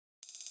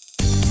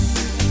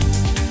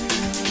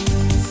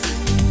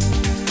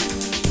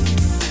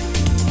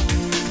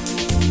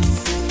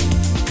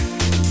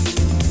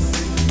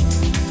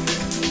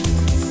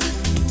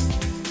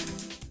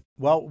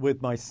Well,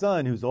 with my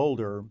son, who's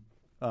older,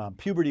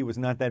 puberty was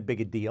not that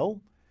big a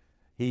deal.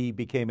 He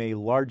became a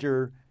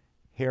larger,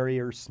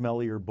 hairier,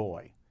 smellier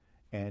boy.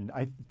 And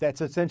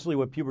that's essentially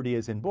what puberty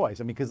is in boys.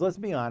 I mean, because let's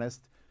be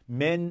honest,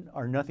 men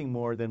are nothing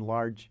more than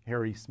large,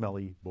 hairy,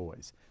 smelly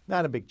boys.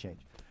 Not a big change.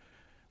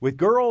 With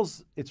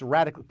girls, it's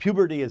radical.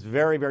 Puberty is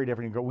very, very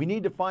different in girls. We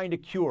need to find a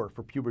cure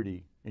for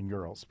puberty in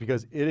girls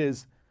because it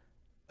is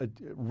a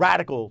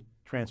radical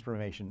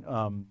transformation.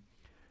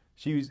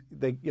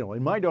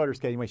 In my daughter's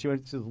case, anyway, she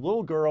was a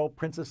little girl,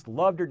 princess,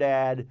 loved her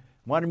dad,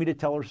 wanted me to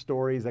tell her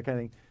stories, that kind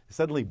of thing.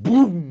 Suddenly,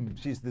 boom,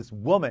 she's this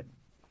woman,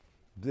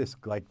 this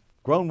like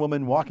grown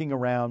woman walking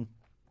around.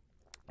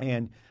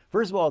 And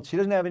first of all, she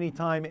doesn't have any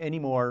time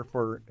anymore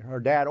for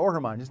her dad or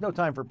her mom. There's no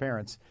time for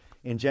parents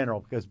in general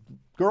because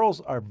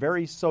girls are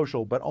very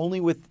social, but only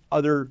with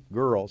other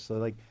girls. So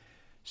like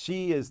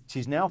she's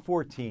now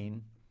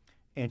 14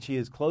 and she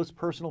is close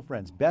personal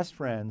friends, best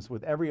friends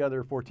with every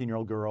other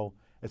 14-year-old girl,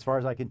 as far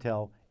as I can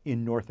tell,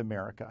 in North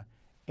America.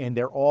 And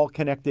they're all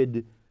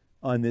connected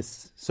on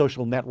this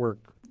social network,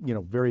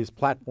 various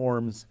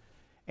platforms.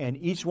 And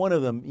each one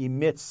of them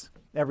emits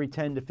every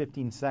 10 to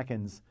 15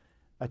 seconds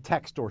a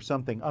text or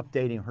something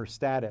updating her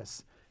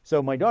status.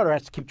 So my daughter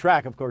has to keep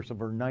track, of course, of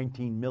her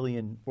 19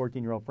 million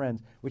 14-year-old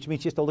friends, which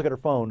means she has to look at her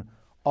phone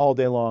all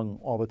day long,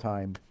 all the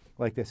time,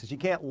 like this. So she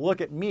can't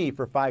look at me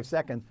for 5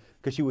 seconds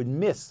because she would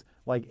miss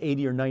like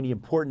 80 or 90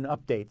 important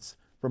updates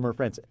from her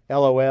friends.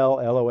 LOL,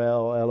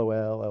 LOL,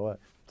 LOL, LOL.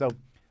 So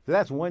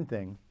that's one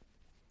thing.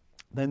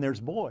 Then there's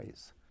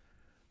boys.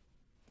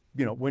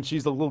 When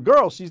she's a little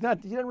girl, she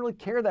doesn't really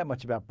care that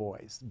much about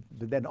boys.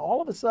 But then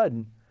all of a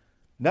sudden,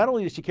 not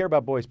only does she care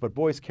about boys, but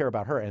boys care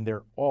about her, and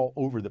they're all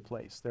over the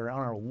place. They're on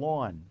our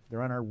lawn.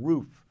 They're on our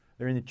roof.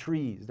 They're in the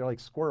trees. They're like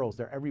squirrels.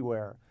 They're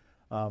everywhere.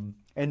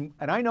 And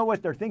I know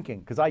what they're thinking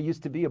because I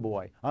used to be a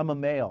boy. I'm a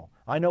male.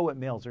 I know what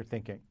males are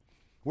thinking.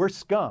 We're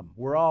scum.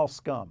 We're all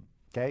scum,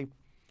 okay?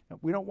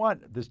 We don't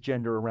want this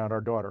gender around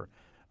our daughter.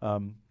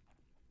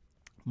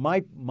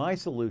 My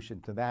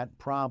solution to that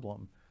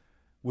problem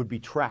would be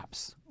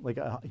traps, like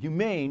a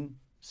humane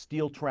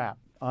steel trap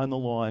on the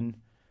lawn.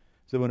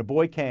 So when a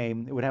boy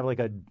came, it would have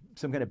like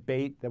some kind of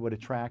bait that would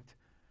attract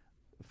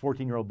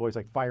 14-year-old boys,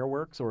 like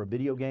fireworks or a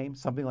video game,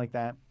 something like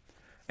that.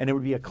 And it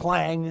would be a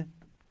clang,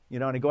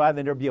 and I'd go out and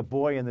then there'd be a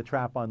boy in the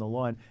trap on the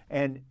lawn.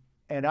 And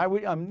I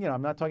would, I'm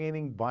not talking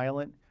anything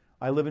violent.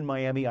 I live in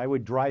Miami. I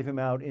would drive him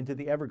out into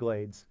the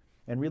Everglades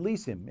and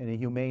release him in a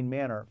humane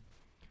manner.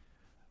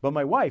 But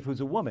my wife,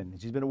 who's a woman,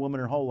 she's been a woman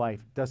her whole life,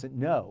 doesn't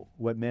know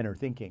what men are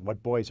thinking,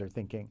 what boys are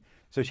thinking.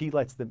 So she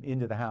lets them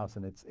into the house,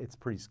 and it's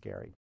pretty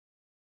scary.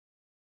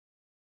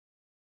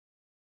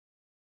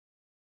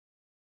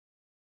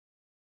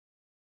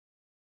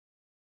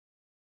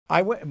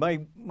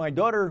 My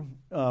daughter,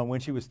 when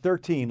she was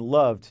 13,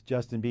 loved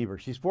Justin Bieber.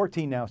 She's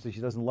 14 now, so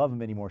she doesn't love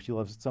him anymore. She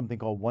loves something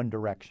called One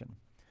Direction.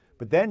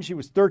 But then she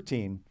was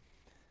 13,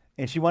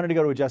 and she wanted to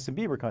go to a Justin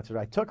Bieber concert.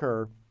 I took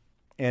her,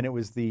 and it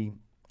was the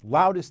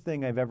loudest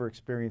thing I've ever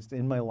experienced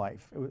in my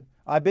life.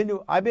 I've been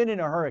in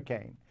a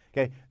hurricane.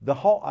 Okay,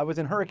 I was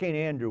in Hurricane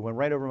Andrew, went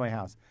right over my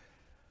house.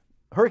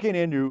 Hurricane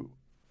Andrew,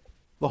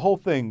 the whole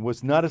thing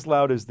was not as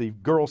loud as the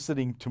girl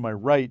sitting to my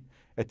right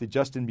at the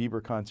Justin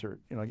Bieber concert.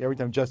 Every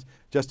time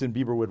Justin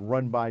Bieber would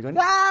run by, going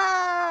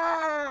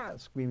ah,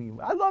 screaming,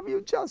 "I love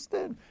you,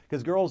 Justin!"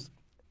 Because girls,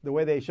 the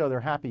way they show they're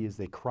happy is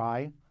they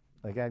cry.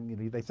 Like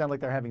they sound like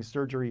they're having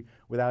surgery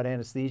without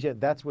anesthesia.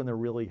 That's when they're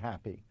really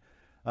happy.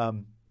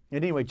 And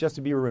anyway,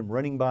 Justin Bieber went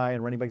running by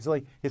and running by. So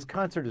like his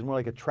concert is more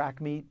like a track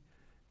meet.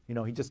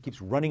 He just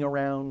keeps running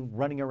around.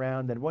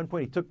 And at one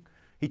point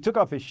he took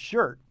off his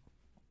shirt,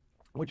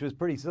 which was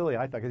pretty silly,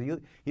 I thought, because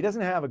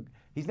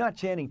he's not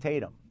Channing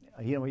Tatum.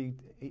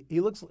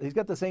 He's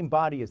got the same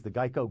body as the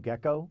Geico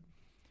Gecko,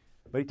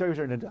 but he took his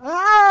shirt and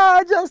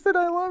Justin,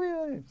 I love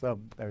you. So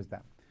there's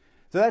that.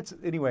 So that's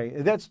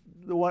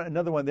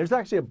another one. There's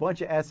actually a bunch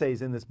of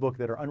essays in this book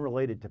that are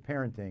unrelated to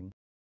parenting.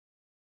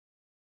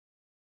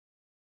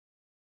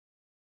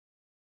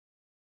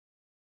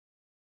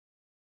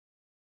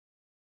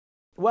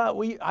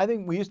 Well, I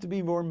think we used to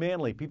be more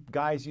manly.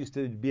 Guys used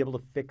to be able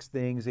to fix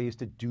things. They used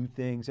to do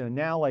things, and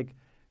now, like,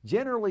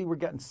 generally, we're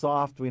getting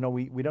soft. We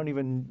don't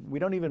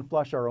even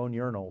flush our own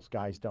urinals.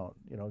 Guys don't.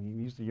 You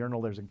use the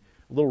urinal. There's a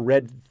little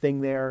red thing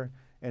there,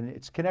 and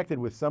it's connected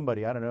with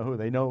somebody. I don't know who.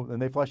 They know,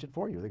 and they flush it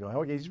for you. They go,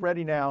 okay, he's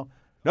ready now.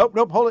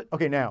 Nope, hold it.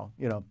 Okay, now.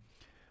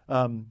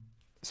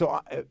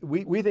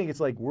 We think it's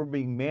like we're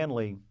being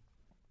manly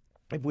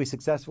if we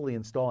successfully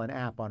install an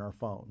app on our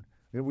phone.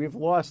 We've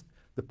lost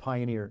the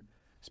pioneer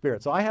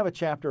spirit. So I have a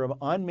chapter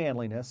on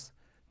manliness,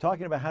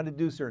 talking about how to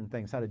do certain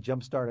things, how to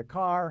jumpstart a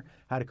car,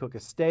 how to cook a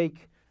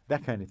steak,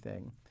 that kind of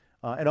thing.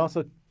 And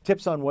also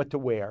tips on what to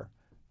wear.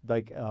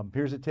 Like,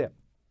 here's a tip.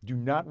 Do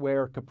not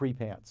wear capri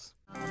pants.